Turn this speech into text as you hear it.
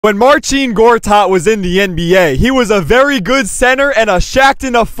When Marcin Gortat was in the NBA, he was a very good center and a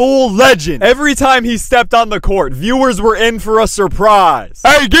Shaqtin' a Fool legend. Every time he stepped on the court, viewers were in for a surprise.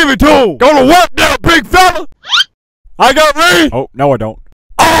 Hey, give it to him! Go to work now, big fella! I got me! Oh, no I don't.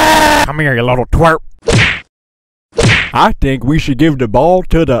 Come here, you little twerp. I think we should give the ball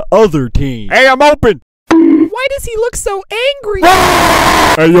to the other team. Hey, I'm open! Why does he look so angry?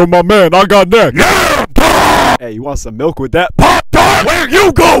 Hey, yo, my man, I got next. Yeah! Hey, you want some milk with that? Pop Tart, where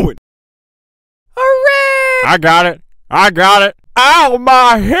you going? Hooray! I got it. I got it. Ow,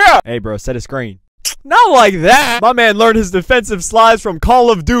 my hip! Hey, bro, set a screen. Not like that. My man learned his defensive slides from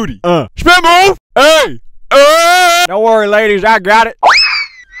Call of Duty. Spin move! Hey! Don't worry, ladies, I got it.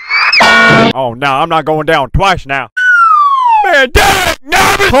 Oh, no, I'm not going down twice now. Man, dang!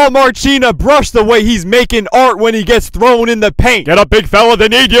 Call Marcina brush the way he's making art when he gets thrown in the paint. Get up, big fella, they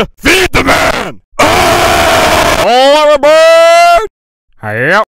need you. Feed the man! All aboard! Yep.